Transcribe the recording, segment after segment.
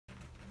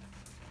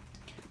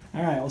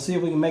All right, we'll see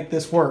if we can make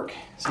this work.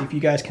 See if you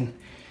guys can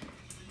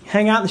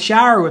hang out in the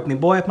shower with me.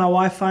 Boy, if my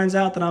wife finds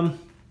out that I'm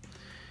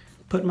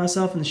putting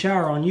myself in the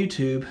shower on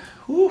YouTube,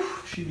 whew,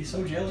 she'd be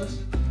so jealous.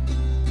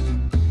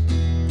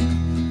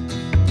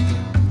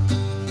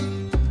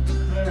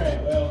 All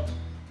right, well,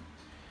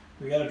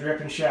 we got a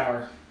dripping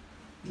shower.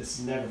 This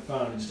is never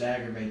fun, it just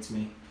aggravates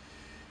me.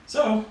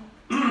 So,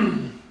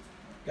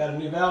 got a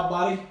new valve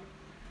body.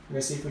 We're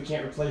gonna see if we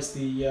can't replace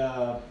the,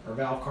 or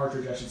valve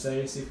cartridge I should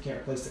say, see if we can't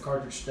replace the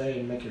cartridge today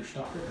and make it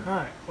stop dripping. All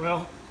right,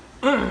 well,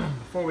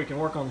 before we can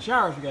work on the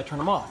showers, we gotta turn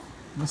them off.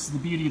 And this is the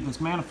beauty of this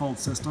manifold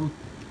system.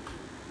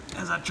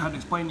 As I tried to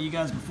explain to you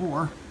guys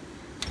before,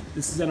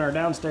 this is in our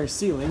downstairs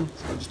ceiling.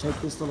 So I just take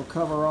this little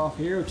cover off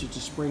here, which is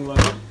just spring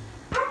loaded.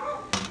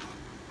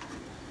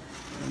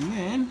 And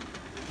then,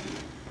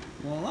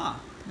 voila,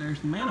 there's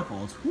the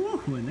manifolds.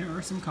 Whew, and there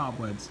are some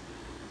cobwebs.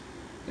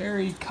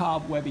 Very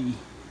cobwebby.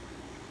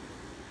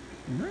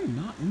 And very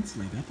not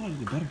insulated. I thought I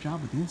did a better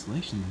job with the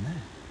insulation than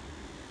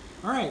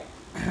that.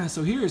 Alright,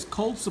 so here is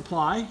cold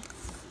supply.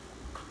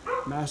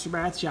 Master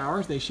bath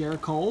showers, they share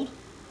cold.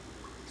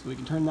 So we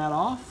can turn that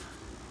off.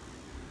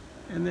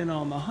 And then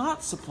on the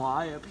hot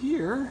supply up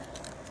here,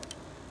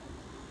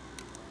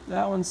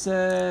 that one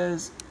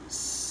says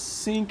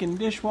sink and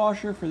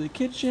dishwasher for the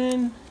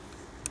kitchen.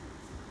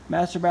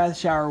 Master bath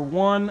shower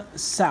 1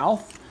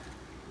 south.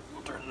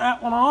 We'll turn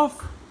that one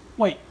off.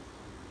 Wait,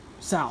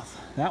 south.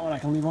 That one I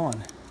can leave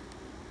on.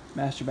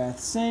 Master bath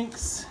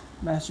sinks.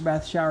 Master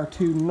bath shower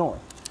 2 north.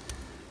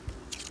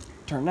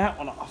 Turn that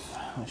one off.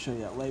 I'll show you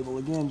that label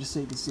again just so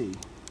you can see.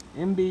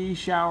 MB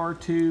shower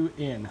 2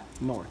 in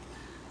north.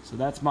 So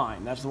that's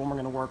mine. That's the one we're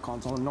going to work on.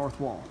 It's on the north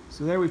wall.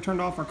 So there we've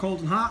turned off our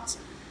colds and hots,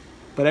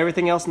 but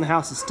everything else in the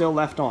house is still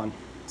left on.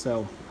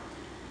 So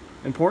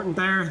important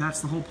there.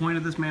 That's the whole point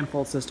of this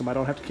manifold system. I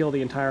don't have to kill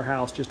the entire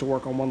house just to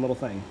work on one little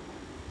thing.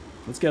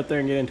 Let's get up there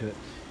and get into it.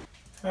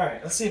 All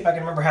right, let's see if I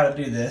can remember how to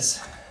do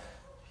this.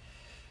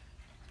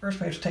 First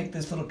we have to take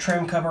this little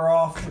trim cover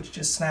off, which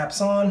just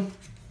snaps on.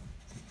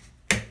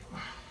 And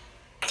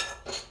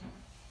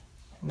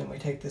then we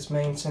take this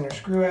main center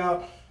screw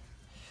out.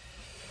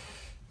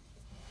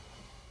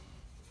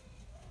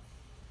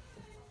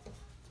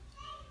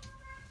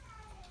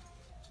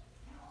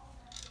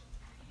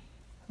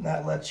 And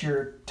that lets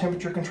your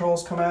temperature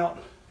controls come out.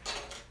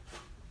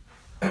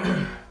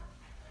 And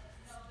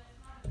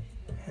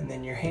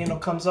then your handle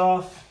comes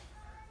off.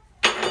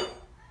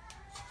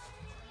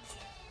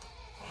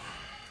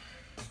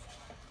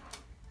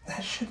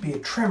 That should be a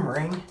trim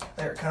ring.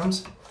 There it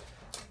comes.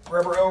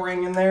 Rubber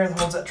O-ring in there that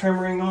holds that trim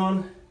ring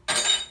on.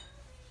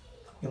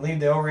 You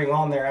leave the O-ring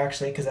on there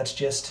actually because that's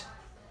just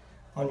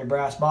on your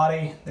brass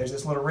body. There's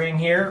this little ring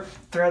here,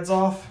 threads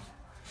off.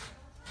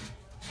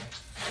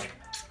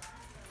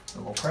 A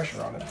little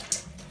pressure on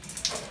it.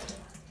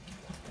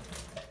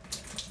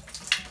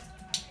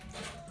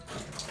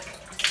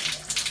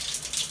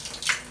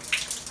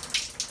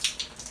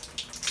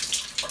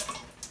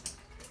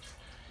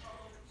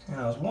 And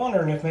I was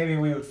wondering if maybe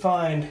we would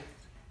find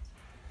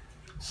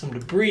some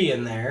debris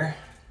in there.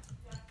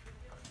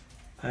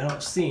 I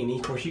don't see any.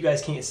 Of course, you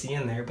guys can't see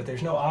in there, but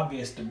there's no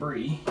obvious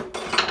debris.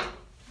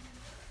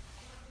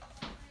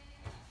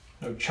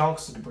 No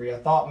chunks of debris. I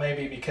thought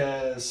maybe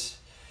because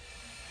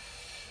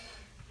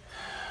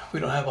we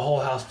don't have a whole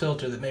house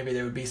filter that maybe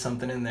there would be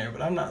something in there,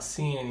 but I'm not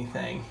seeing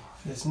anything.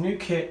 This new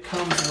kit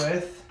comes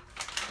with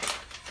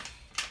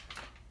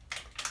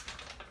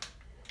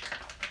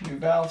new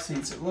valve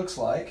seats, it looks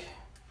like.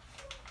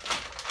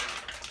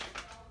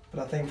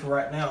 But I think for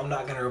right now I'm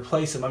not going to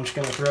replace them. I'm just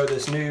going to throw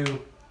this new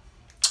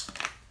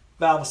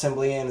valve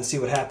assembly in and see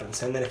what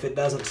happens. And then if it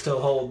doesn't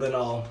still hold, then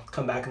I'll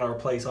come back and I'll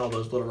replace all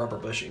those little rubber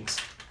bushings.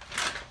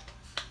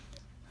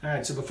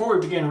 Alright, so before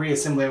we begin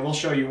reassembly, I will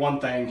show you one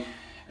thing.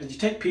 As you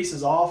take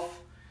pieces off,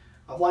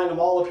 I've lined them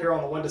all up here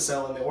on the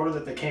windowsill in the order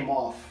that they came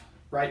off,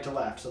 right to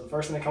left. So the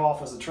first thing to come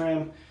off was the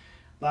trim,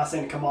 last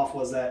thing to come off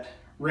was that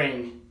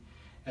ring,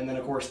 and then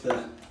of course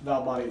the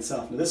valve body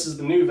itself. Now this is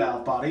the new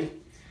valve body.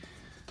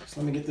 So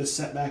let me get this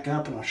set back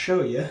up and I'll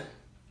show you.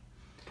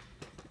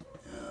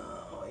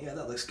 Oh yeah,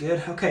 that looks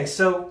good. Okay,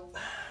 so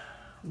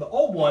the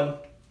old one,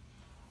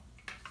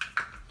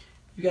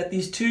 you got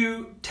these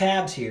two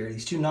tabs here,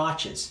 these two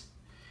notches.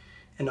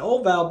 And the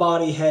old valve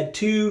body had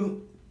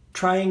two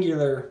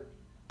triangular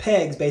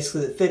pegs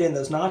basically that fit in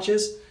those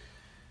notches.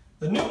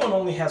 The new one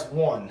only has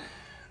one.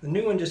 The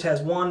new one just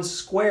has one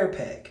square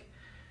peg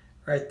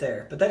right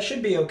there, but that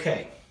should be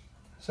okay.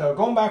 So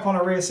going back on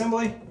our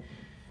reassembly,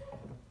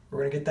 we're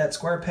going to get that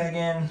square peg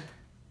in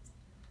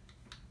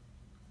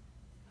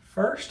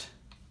first.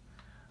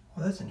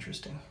 Well, that's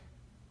interesting.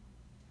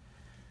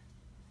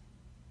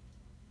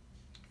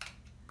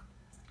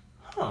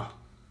 Huh.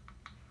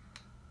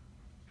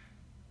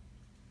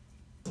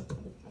 I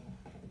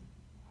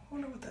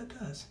wonder what that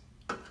does.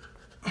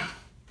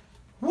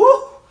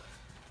 Woo!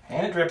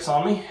 And it drips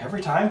on me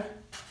every time.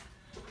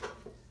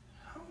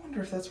 I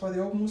wonder if that's why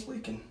the old one was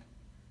leaking.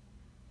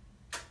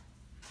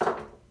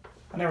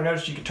 I never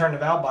noticed you could turn the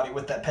valve body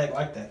with that peg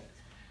like that.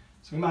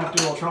 So we might have to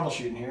do a little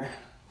troubleshooting here.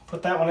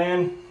 Put that one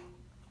in.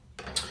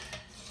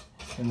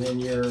 And then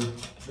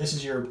this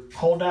is your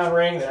hold down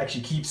ring that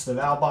actually keeps the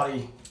valve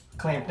body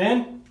clamped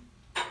in.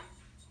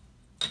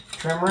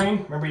 Trim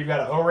ring, remember you've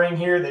got an O-ring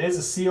here that is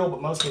a seal,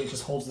 but mostly it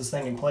just holds this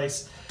thing in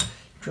place.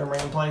 Trim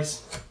ring in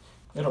place.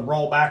 It'll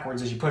roll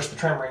backwards as you push the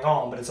trim ring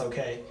on, but it's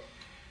okay.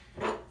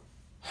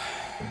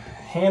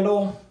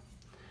 Handle.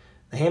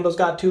 The handle's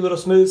got two little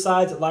smooth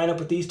sides that line up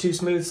with these two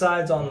smooth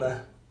sides on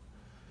the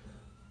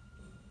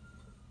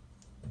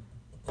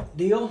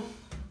deal.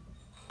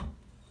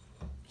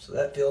 So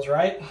that feels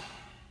right.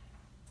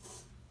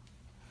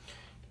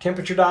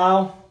 Temperature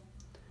dial.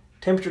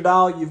 Temperature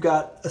dial, you've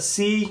got a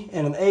C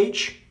and an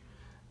H.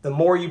 The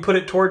more you put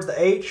it towards the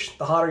H,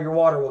 the hotter your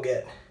water will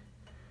get.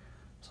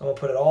 So I'm going to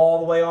put it all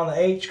the way on the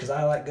H because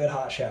I like good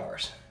hot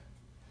showers.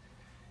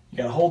 You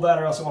got to hold that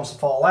or else it wants to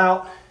fall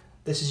out.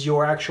 This is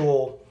your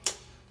actual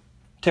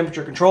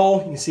temperature control.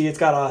 You can see it's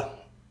got a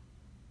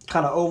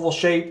kind of oval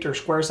shaped or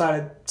square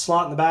sided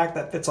slot in the back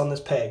that fits on this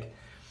peg.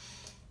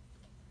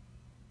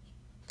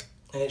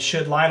 And it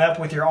should line up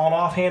with your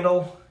on-off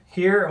handle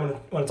here. And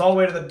when it's all the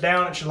way to the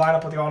down, it should line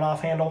up with your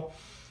on-off handle.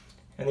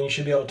 And then you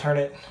should be able to turn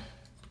it.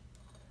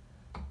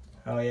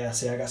 Oh yeah,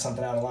 see I got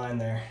something out of line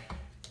there.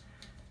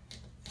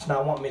 It's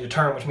not wanting me to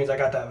turn, which means I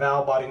got that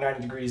valve body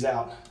 90 degrees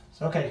out.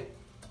 So okay,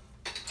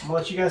 I'm gonna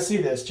let you guys see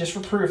this just for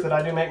proof that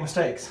I do make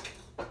mistakes.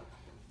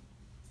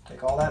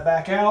 Take all that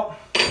back out.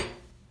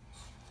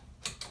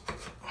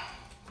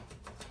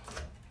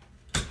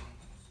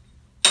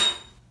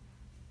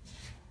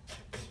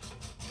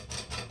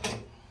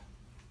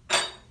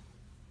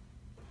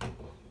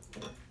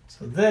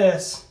 So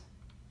this,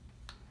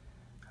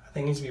 I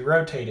think, needs to be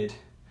rotated.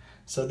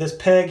 So this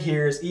peg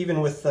here is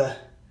even with the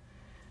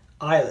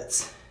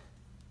eyelets.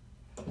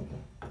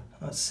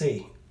 Let's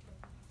see.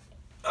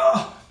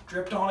 Oh,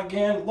 dripped on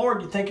again.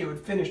 Lord, you'd think it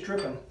would finish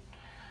dripping.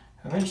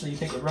 Eventually you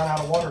think it would run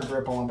out of water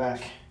drip on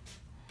back.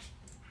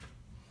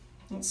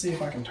 Let's see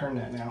if I can turn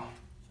that now.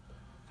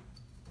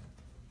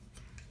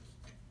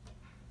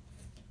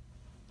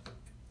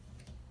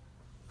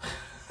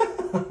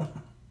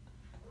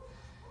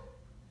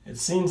 It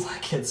seems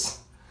like it's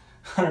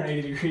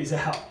 180 degrees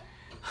out.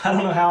 I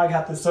don't know how I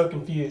got this so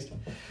confused.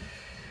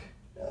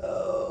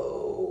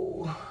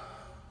 Oh.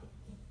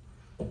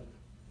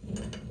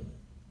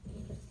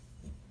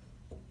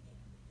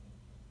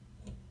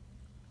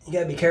 You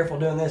gotta be careful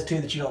doing this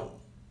too, that you don't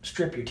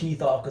strip your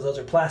teeth off, because those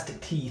are plastic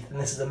teeth and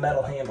this is a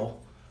metal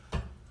handle.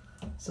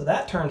 So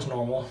that turns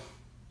normal.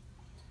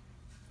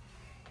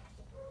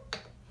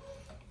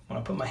 When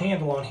I put my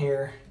handle on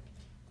here,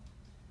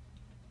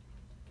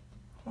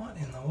 what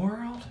in the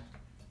world?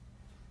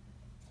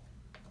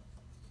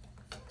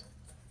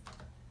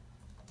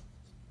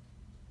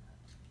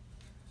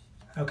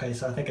 Okay,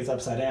 so I think it's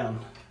upside down.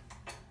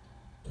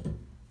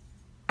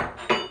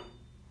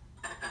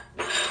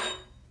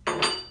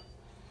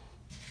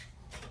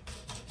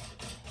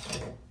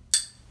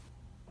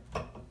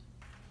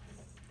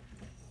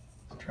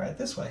 Let's try it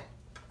this way.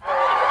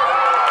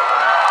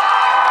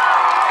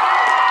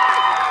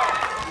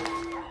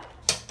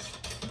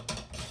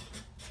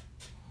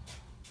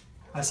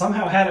 I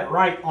somehow had it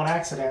right on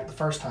accident the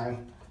first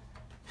time.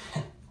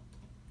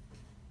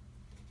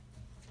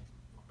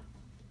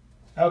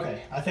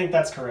 Okay, I think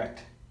that's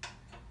correct.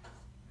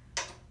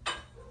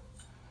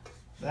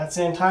 That's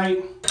in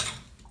tight.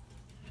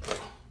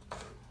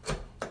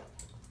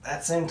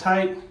 That's in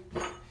tight.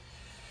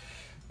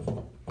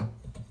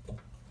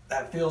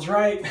 That feels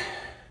right.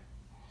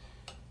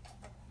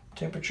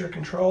 Temperature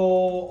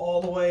control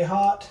all the way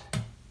hot.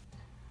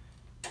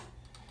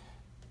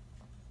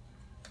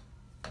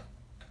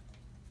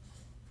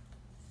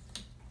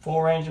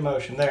 Full range of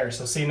motion there.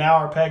 So see, now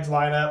our pegs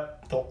line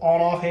up. The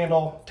on-off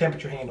handle,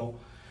 temperature handle.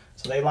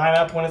 So they line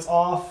up when it's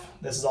off.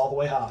 This is all the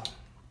way hot.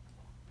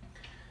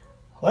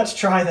 Let's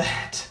try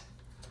that.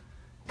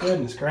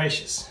 Goodness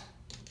gracious.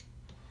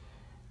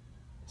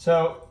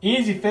 So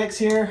easy fix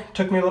here.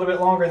 Took me a little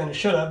bit longer than it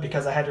should have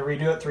because I had to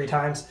redo it 3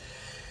 times.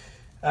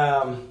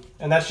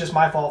 And that's just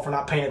my fault for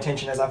not paying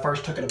attention as I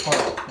first took it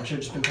apart. I should have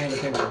just been paying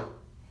attention.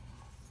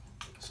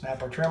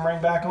 Snap our trim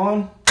ring back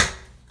on.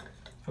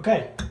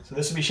 Okay, so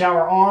this will be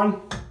shower on,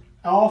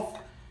 off,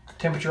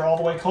 temperature all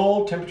the way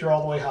cold, temperature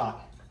all the way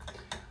hot.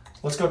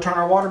 Let's go turn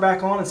our water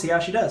back on and see how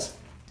she does.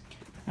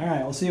 All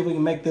right, we'll see if we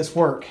can make this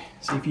work.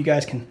 See if you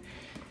guys can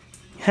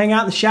hang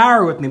out in the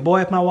shower with me.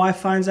 Boy, if my wife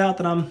finds out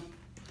that I'm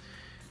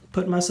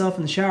putting myself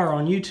in the shower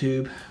on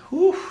YouTube,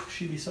 whew,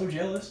 she'd be so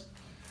jealous.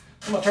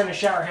 I'm gonna turn the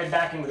shower head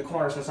back into the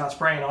corner so it's not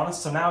spraying on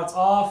us. So now it's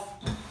off.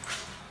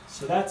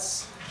 So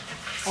that's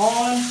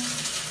on.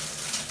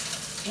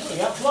 Well, we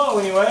got flow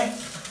anyway.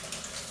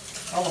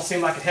 Almost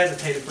seemed like it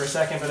hesitated for a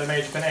second, but it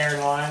may have been air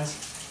in lines.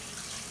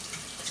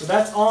 So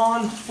that's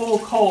on, full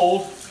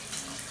cold.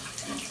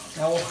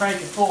 Now we'll crank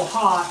it full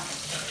hot.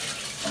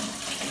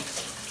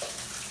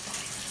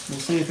 We'll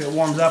see if it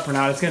warms up or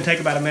not. It's going to take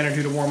about a minute or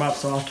 2 to warm up,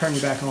 so I'll turn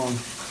you back on.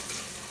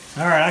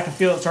 All right, I can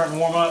feel it starting to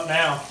warm up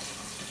now.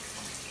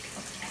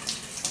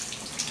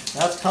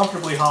 That's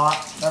comfortably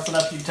hot. That's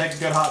enough for you to take a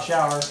good hot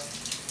shower.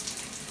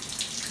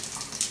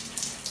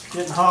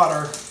 Getting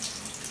hotter.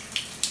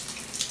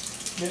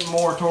 Getting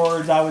more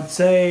towards, I would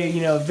say,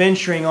 you know,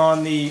 venturing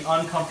on the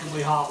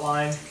uncomfortably hot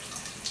line.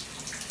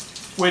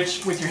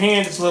 Which, with your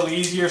hand, it's a little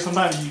easier.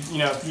 Sometimes, you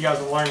know, you guys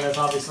will learn this,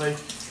 obviously.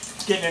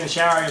 Getting in the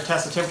shower, you'll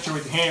test the temperature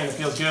with your hand, and it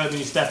feels good. Then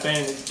you step in,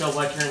 and it feels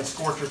like you're in a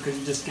scorcher because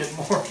you just get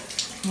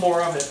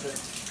more of it.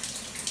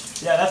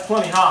 But, yeah, that's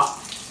plenty hot.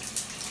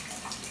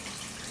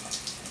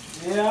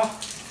 Yeah,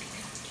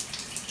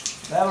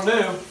 that'll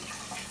do.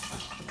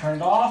 Turn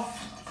it off.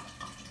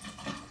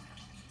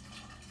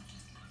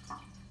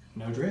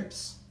 No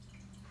drips.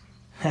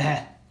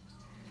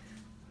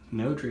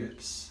 No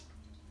drips.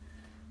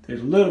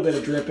 There's a little bit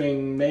of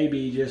dripping,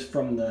 maybe just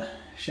from the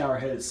shower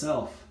head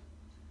itself.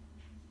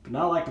 But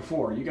not like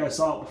before. You guys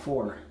saw it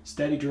before.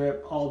 Steady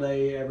drip all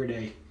day, every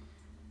day.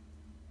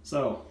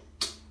 So,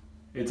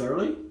 it's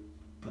early,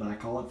 but I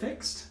call it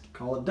fixed.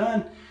 Call it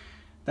done.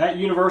 That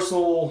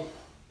universal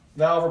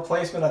valve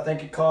replacement, I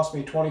think it cost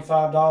me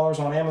 $25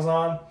 on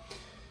Amazon.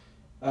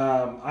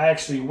 I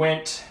actually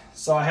went,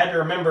 so I had to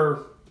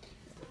remember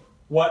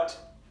what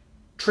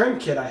trim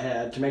kit I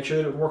had to make sure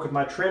that it would work with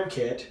my trim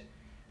kit,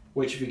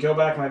 which if you go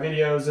back in my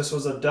videos, this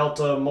was a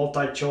Delta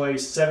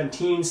Multi-Choice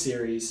 17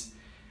 series.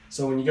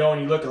 So when you go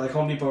and you look at like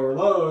Home Depot or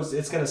Lowe's,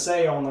 it's going to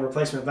say on the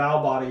replacement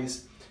valve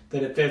bodies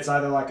that it fits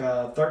either like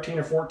a 13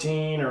 or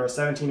 14 or a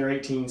 17 or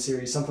 18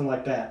 series, something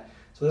like that.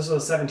 So this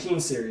was a 17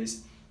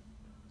 series.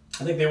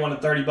 I think they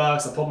wanted 30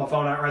 bucks. I pulled my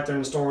phone out right there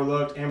in the store,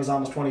 looked.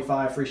 Amazon was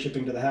 25, free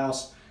shipping to the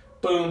house.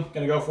 Boom,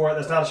 gonna go for it.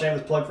 That's not a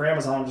shameless plug for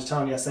Amazon. I'm just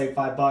telling you I saved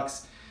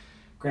 $5.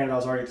 Granted, I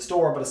was already at the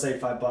store, but I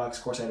saved $5.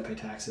 Of course, I had to pay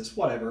taxes.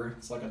 Whatever,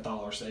 it's like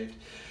 $1 saved.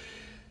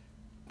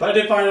 But I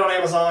did find it on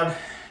Amazon.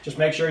 Just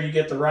make sure you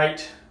get the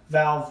right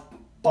valve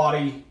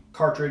body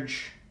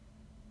cartridge,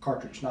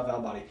 not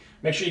valve body.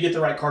 Make sure you get the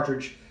right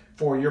cartridge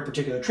for your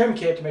particular trim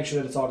kit to make sure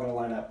that it's all gonna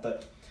line up.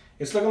 But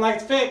it's looking like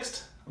it's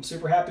fixed. I'm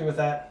super happy with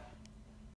that.